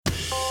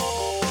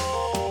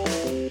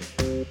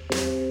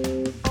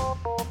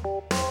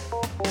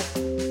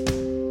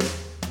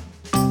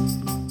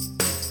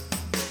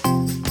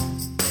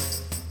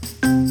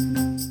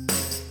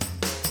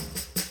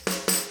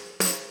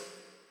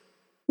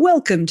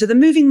Welcome to the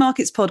Moving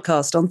Markets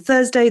podcast on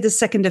Thursday, the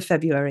 2nd of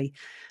February.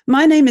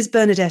 My name is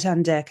Bernadette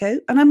Anderko,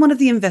 and I'm one of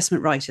the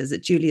investment writers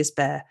at Julius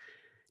Baer.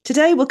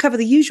 Today, we'll cover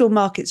the usual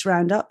markets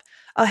roundup.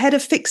 Our head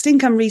of fixed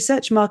income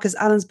research, Markus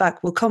Allenspach,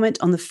 will comment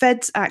on the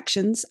Fed's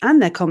actions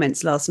and their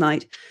comments last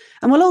night.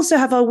 And we'll also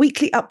have our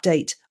weekly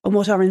update on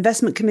what our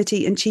investment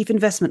committee and chief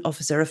investment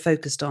officer are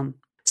focused on.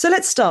 So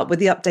let's start with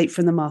the update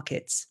from the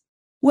markets.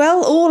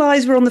 Well, all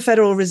eyes were on the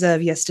Federal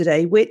Reserve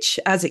yesterday, which,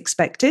 as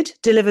expected,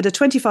 delivered a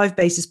 25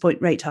 basis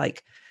point rate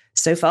hike.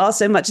 So far,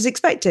 so much as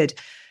expected.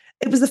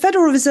 It was the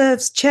Federal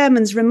Reserve's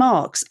chairman's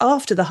remarks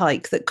after the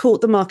hike that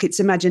caught the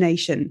market's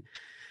imagination.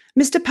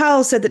 Mr.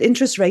 Powell said that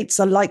interest rates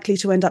are likely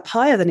to end up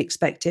higher than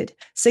expected,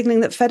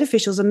 signalling that Fed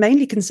officials are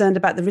mainly concerned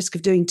about the risk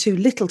of doing too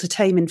little to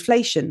tame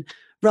inflation,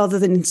 rather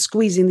than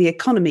squeezing the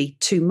economy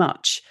too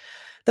much.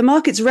 The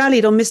markets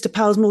rallied on Mr.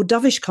 Powell's more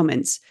dovish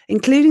comments,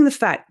 including the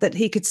fact that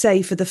he could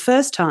say for the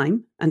first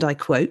time, and I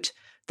quote,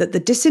 that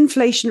the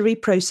disinflationary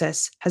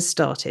process has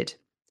started.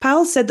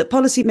 Powell said that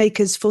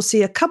policymakers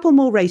foresee a couple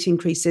more rate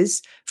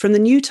increases from the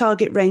new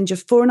target range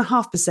of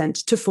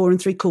 4.5% to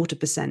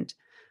 4.75%.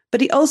 But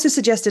he also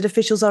suggested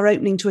officials are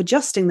opening to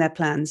adjusting their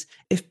plans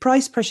if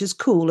price pressures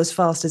cool as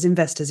fast as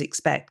investors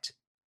expect.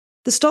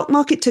 The stock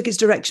market took its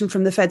direction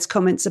from the Fed's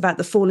comments about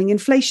the falling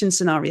inflation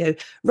scenario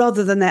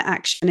rather than their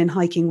action in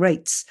hiking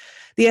rates.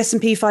 The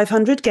S&P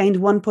 500 gained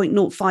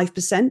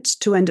 1.05%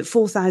 to end at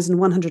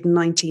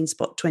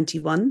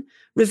 4,119.21,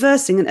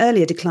 reversing an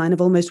earlier decline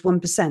of almost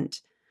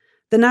 1%.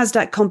 The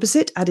Nasdaq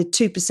Composite added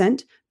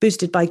 2%,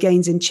 boosted by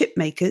gains in chip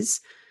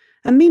makers.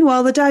 And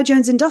meanwhile, the Dow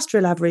Jones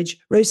Industrial Average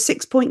rose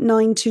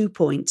 6.92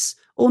 points,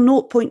 or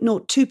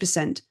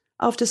 0.02%,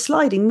 after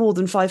sliding more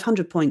than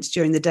 500 points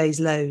during the day's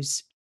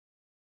lows.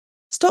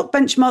 Stock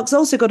benchmarks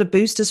also got a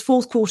boost as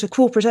fourth quarter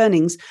corporate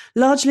earnings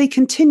largely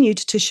continued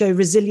to show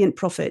resilient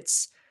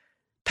profits.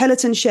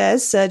 Peloton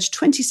shares surged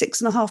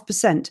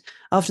 26.5%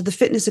 after the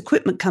fitness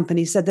equipment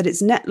company said that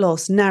its net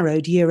loss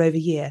narrowed year over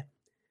year.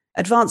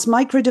 Advanced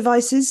Micro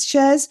Devices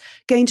shares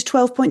gained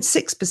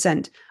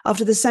 12.6%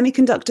 after the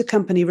semiconductor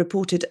company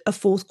reported a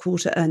fourth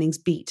quarter earnings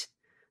beat.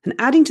 And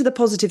adding to the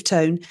positive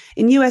tone,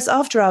 in US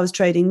after-hours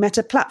trading,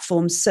 Meta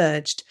Platforms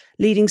surged,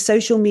 leading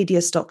social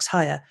media stocks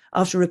higher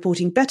after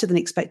reporting better than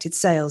expected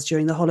sales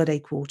during the holiday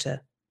quarter.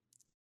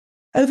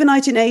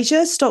 Overnight in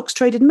Asia, stocks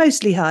traded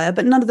mostly higher,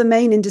 but none of the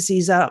main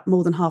indices are up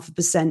more than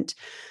 0.5%.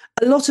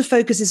 A lot of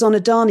focus is on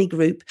Adani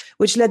Group,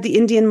 which led the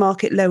Indian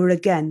market lower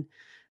again.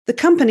 The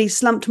company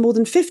slumped more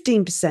than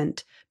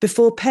 15%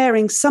 before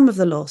paring some of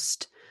the loss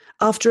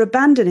after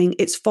abandoning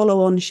its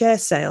follow-on share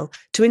sale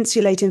to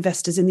insulate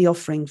investors in the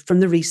offering from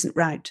the recent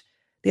rout.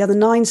 The other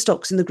 9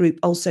 stocks in the group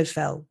also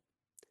fell.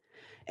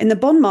 In the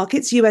bond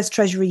markets, US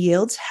Treasury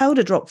yields held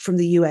a drop from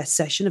the US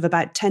session of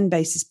about 10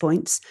 basis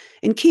points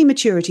in key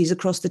maturities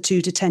across the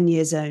 2 to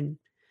 10-year zone.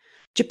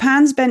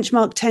 Japan's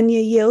benchmark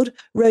 10-year yield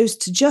rose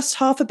to just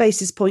 0.5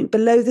 basis point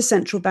below the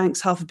central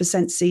bank's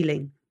 0.5%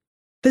 ceiling.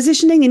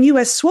 Positioning in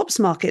US swaps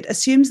market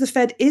assumes the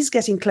Fed is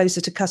getting closer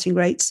to cutting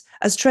rates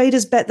as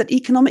traders bet that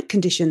economic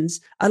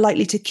conditions are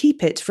likely to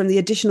keep it from the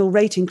additional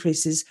rate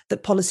increases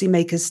that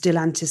policymakers still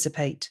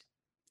anticipate.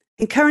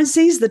 In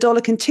currencies, the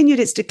dollar continued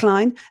its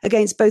decline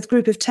against both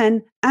Group of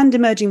 10 and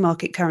emerging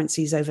market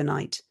currencies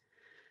overnight.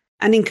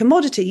 And in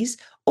commodities,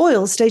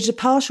 oil staged a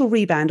partial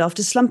rebound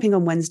after slumping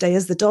on Wednesday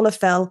as the dollar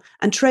fell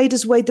and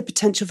traders weighed the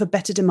potential for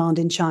better demand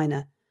in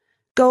China.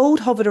 Gold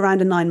hovered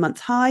around a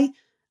 9-month high,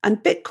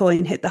 and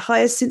Bitcoin hit the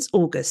highest since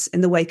August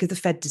in the wake of the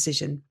Fed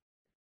decision.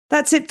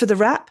 That's it for the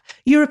wrap.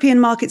 European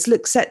markets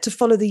look set to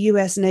follow the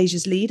US and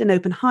Asia's lead and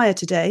open higher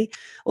today,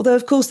 although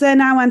of course they're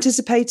now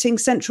anticipating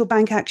central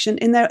bank action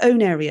in their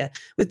own area,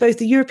 with both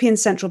the European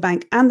Central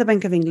Bank and the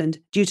Bank of England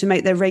due to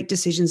make their rate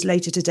decisions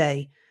later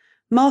today.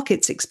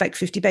 Markets expect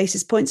 50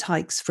 basis points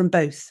hikes from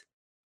both.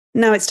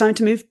 Now it's time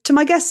to move to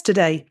my guest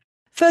today.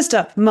 First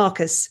up,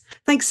 Markus.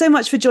 Thanks so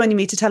much for joining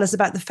me to tell us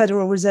about the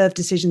Federal Reserve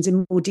decisions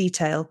in more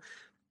detail.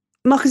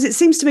 Markus, it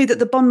seems to me that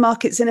the bond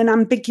market's in an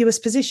ambiguous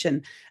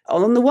position.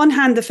 On the one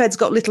hand, the Fed's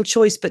got little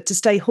choice but to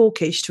stay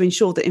hawkish to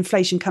ensure that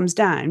inflation comes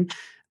down.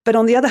 But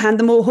on the other hand,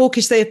 the more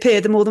hawkish they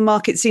appear, the more the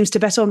market seems to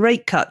bet on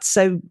rate cuts.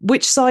 So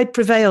which side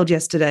prevailed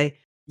yesterday?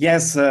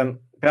 Yes,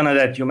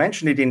 Bernadette, you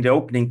mentioned it in the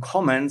opening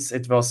comments.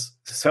 It was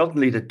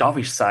certainly the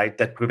dovish side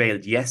that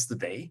prevailed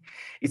yesterday.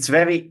 It's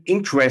very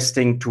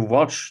interesting to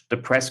watch the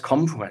press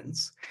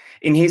conference.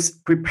 In his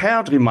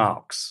prepared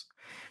remarks,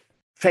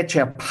 Fed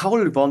Chair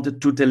Powell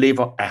wanted to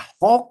deliver a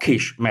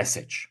hawkish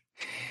message.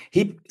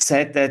 He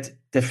said that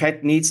the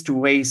Fed needs to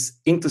raise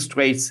interest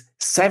rates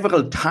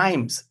several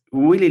times.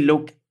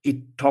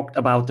 He talked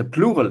about the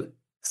plural,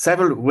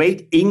 several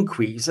rate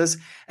increases,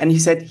 and he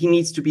said he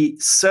needs to be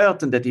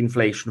certain that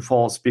inflation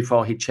falls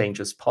before he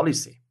changes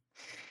policy.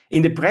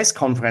 In the press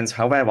conference,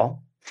 however,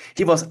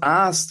 he was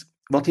asked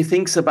what he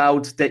thinks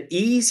about the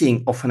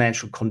easing of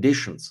financial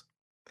conditions.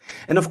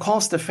 And of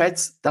course, the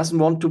Fed doesn't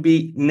want to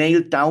be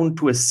nailed down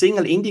to a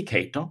single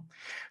indicator.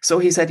 So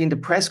he said in the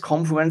press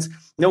conference,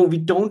 no, we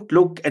don't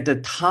look at the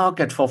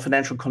target for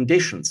financial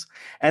conditions.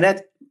 And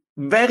at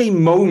very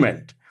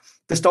moment,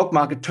 the stock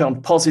market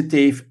turned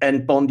positive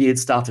and bond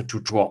yields started to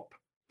drop.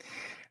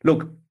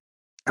 Look,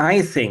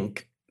 I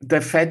think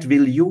the Fed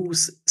will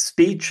use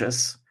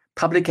speeches,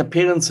 public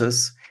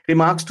appearances,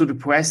 remarks to the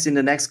press in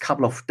the next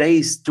couple of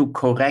days to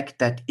correct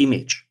that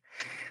image.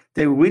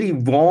 They really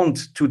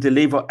want to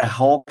deliver a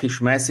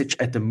hawkish message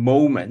at the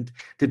moment.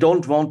 They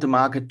don't want the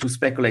market to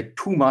speculate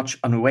too much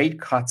on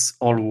rate cuts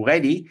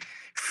already,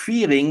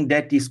 fearing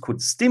that this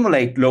could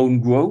stimulate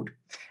loan growth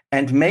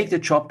and make the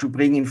job to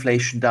bring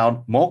inflation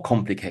down more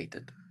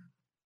complicated.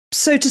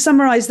 So to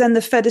summarize then,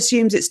 the Fed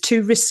assumes it's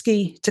too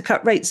risky to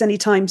cut rates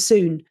anytime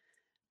soon.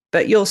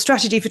 But your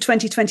strategy for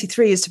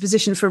 2023 is to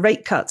position for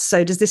rate cuts.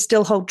 So does this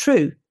still hold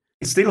true?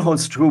 It still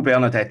holds true,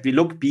 Bernadette. We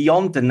look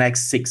beyond the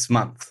next 6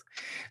 months.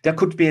 There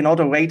could be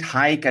another rate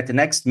hike at the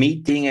next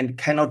meeting and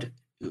cannot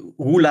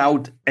rule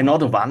out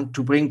another one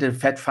to bring the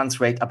Fed funds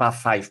rate above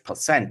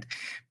 5%.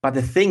 But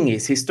the thing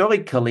is,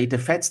 historically, the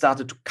Fed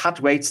started to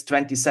cut rates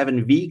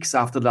 27 weeks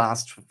after the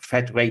last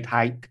Fed rate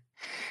hike.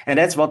 And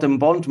that's what the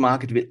bond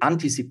market will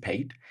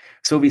anticipate.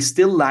 So we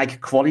still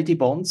like quality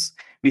bonds.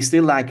 We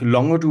still like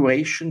longer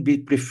duration. We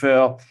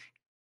prefer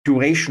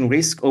duration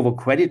risk over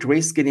credit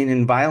risk in an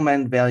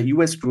environment where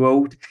US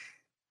growth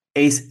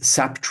is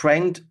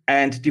subtrend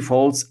and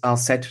defaults are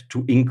set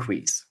to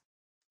increase.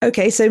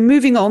 Okay, so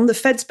moving on, the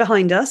Fed's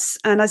behind us.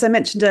 And as I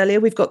mentioned earlier,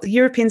 we've got the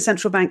European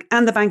Central Bank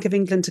and the Bank of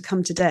England to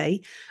come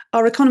today.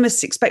 Our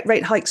economists expect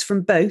rate hikes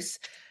from both.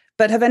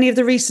 But have any of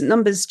the recent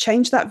numbers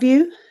changed that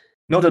view?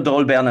 Not at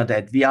all,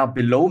 Bernadette. We are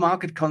below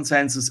market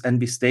consensus and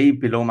we stay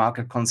below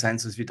market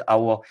consensus with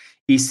our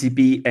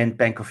ECB and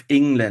Bank of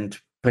England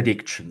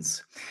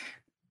predictions.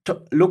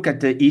 To look at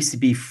the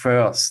ECB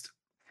first,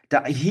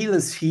 the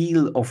Achilles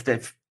heel of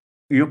the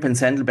European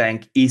Central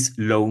Bank is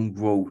loan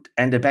growth.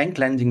 And the bank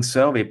lending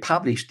survey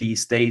published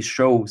these days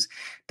shows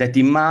that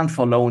demand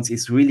for loans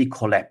is really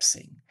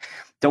collapsing.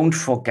 Don't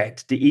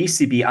forget, the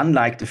ECB,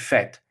 unlike the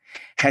Fed,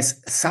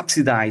 has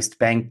subsidized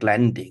bank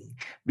lending.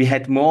 We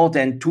had more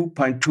than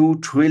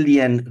 2.2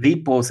 trillion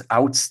repos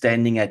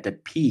outstanding at the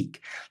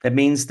peak. That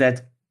means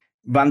that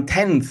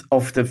 1/10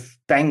 of the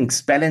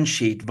bank's balance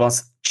sheet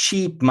was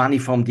cheap money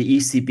from the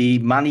ECB,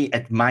 money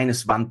at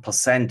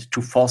 -1%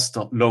 to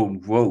foster loan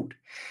growth.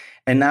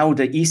 And now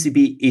the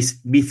ECB is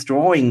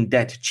withdrawing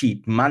that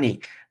cheap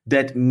money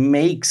that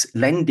makes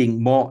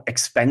lending more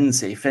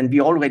expensive. And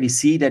we already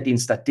see that in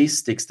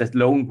statistics that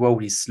loan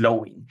growth is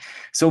slowing.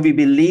 So we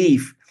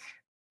believe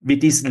with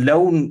this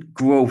loan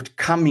growth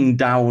coming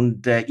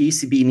down, the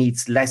ECB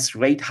needs less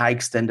rate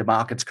hikes than the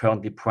market's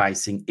currently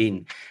pricing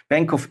in.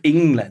 Bank of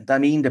England,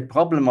 the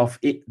problem of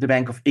the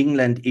Bank of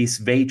England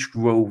is wage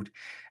growth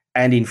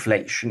and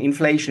inflation.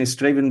 Inflation is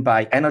driven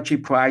by energy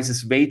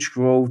prices, wage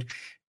growth,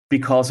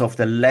 because of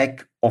the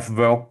lack of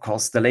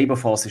workers. The labor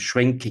force is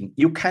shrinking.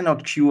 You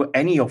cannot cure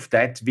any of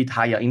that with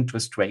higher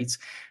interest rates.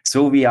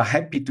 So we are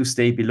happy to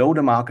stay below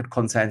the market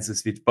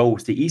consensus with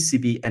both the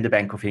ECB and the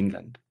Bank of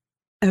England.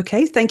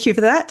 Okay, thank you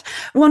for that.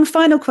 One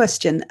final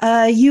question.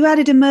 You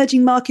added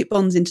emerging market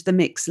bonds into the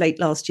mix late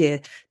last year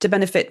to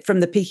benefit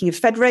from the peaking of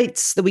Fed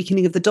rates, the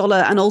weakening of the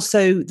dollar, and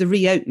also the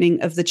reopening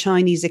of the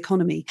Chinese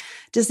economy.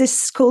 Does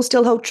this call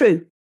still hold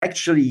true?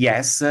 Actually,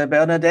 yes,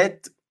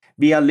 Bernadette.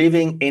 We are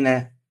living in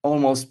an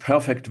almost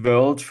perfect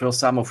world for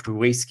some of the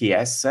risky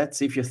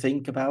assets, if you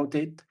think about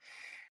it.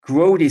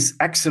 Growth is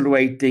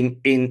accelerating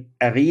in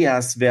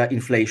areas where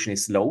inflation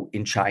is low,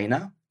 in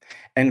China.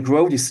 And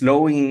growth is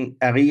slowing in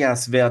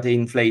areas where the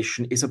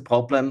inflation is a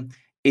problem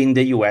in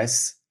the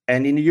US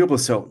and in the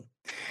Eurozone.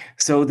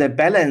 So the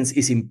balance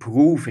is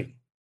improving.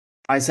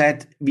 I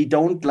said we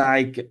don't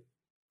like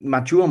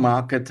mature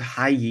market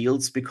high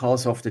yields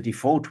because of the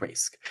default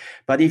risk.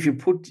 But if you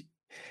put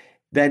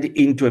that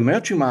into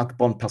emerging market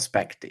bond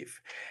perspective,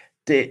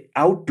 the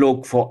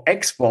outlook for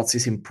exports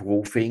is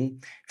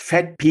improving.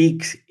 Fed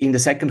peaks in the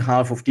second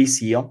half of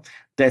this year.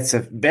 That's a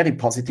very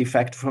positive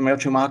factor for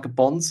emerging market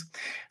bonds.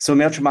 So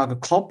emerging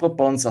market corporate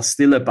bonds are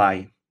still a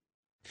buy.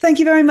 Thank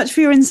you very much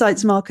for your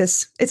insights,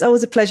 Markus. It's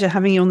always a pleasure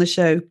having you on the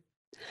show.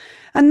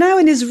 And now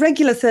in his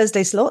regular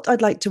Thursday slot,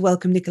 I'd like to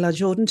welcome Nicolas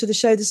Jordan to the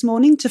show this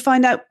morning to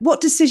find out what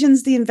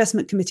decisions the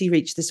investment committee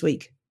reached this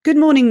week. Good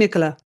morning,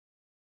 Nicolas.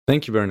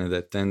 Thank you,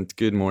 Bernadette, and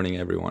good morning,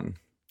 everyone.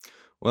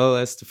 Well,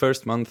 as the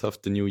first month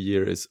of the new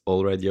year is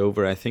already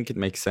over, I think it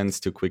makes sense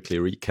to quickly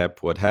recap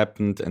what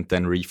happened and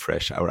then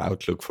refresh our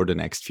outlook for the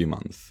next few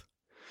months.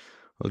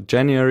 Well,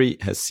 January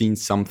has seen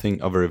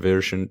something of a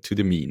reversion to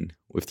the mean,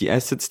 with the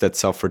assets that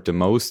suffered the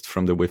most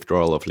from the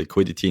withdrawal of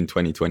liquidity in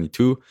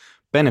 2022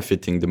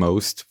 benefiting the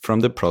most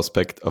from the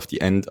prospect of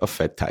the end of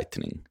Fed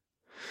tightening.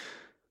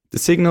 The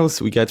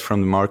signals we get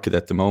from the market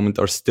at the moment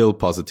are still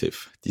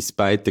positive,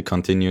 despite the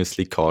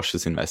continuously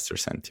cautious investor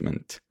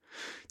sentiment.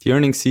 The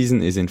earnings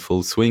season is in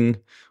full swing,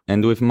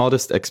 and with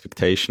modest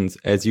expectations,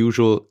 as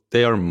usual,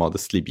 they are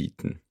modestly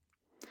beaten.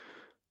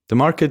 The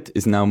market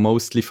is now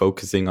mostly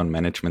focusing on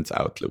management's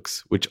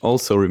outlooks, which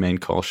also remain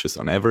cautious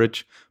on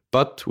average,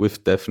 but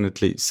with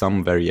definitely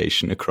some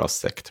variation across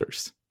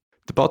sectors.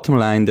 The bottom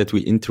line that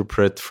we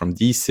interpret from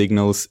these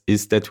signals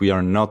is that we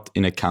are not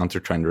in a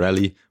counter-trend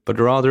rally, but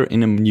rather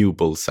in a new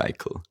bull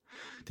cycle.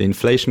 The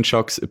inflation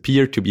shocks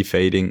appear to be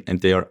fading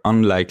and they are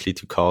unlikely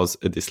to cause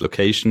a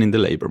dislocation in the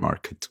labor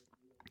market.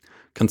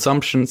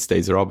 Consumption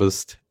stays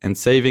robust and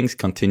savings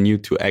continue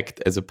to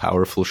act as a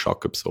powerful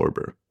shock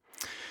absorber.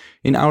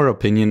 In our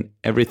opinion,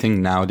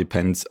 everything now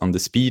depends on the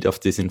speed of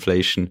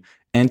disinflation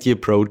and the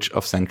approach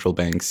of central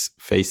banks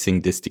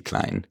facing this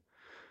decline.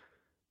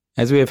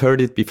 As we have heard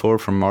it before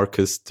from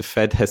Markus, the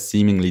Fed has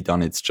seemingly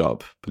done its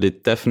job, but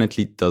it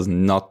definitely does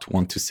not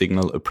want to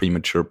signal a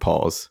premature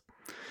pause.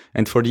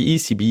 And for the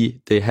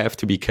ECB, they have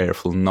to be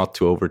careful not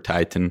to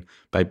over-tighten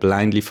by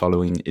blindly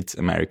following its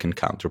American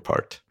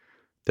counterpart.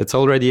 That's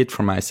already it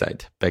from my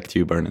side. Back to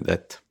you,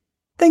 Bernadette.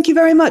 Thank you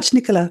very much,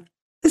 Nicolas.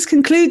 This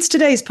concludes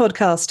today's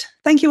podcast.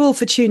 Thank you all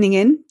for tuning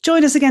in.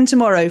 Join us again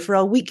tomorrow for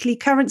our weekly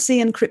currency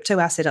and crypto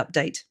asset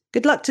update.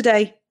 Good luck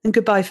today and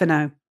goodbye for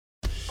now.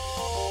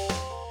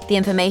 The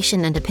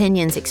information and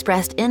opinions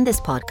expressed in this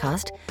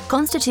podcast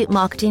constitute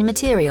marketing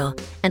material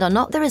and are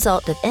not the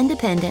result of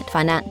independent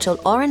financial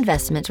or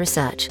investment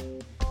research.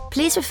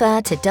 Please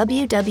refer to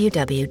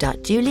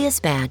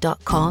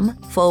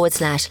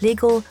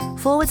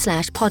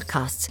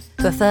www.juliusbaer.com/legal/podcasts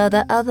for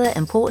further other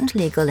important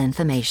legal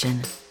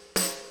information.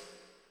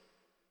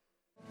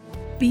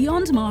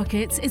 Beyond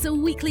Markets is a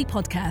weekly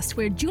podcast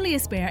where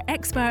Julius Baer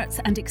experts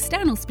and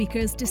external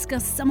speakers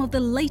discuss some of the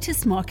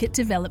latest market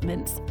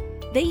developments.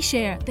 They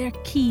share their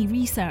key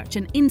research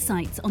and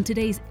insights on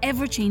today's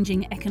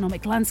ever-changing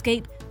economic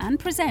landscape and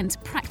present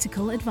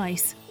practical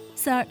advice.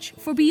 Search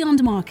for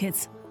Beyond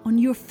Markets on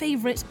your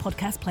favourite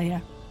podcast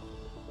player.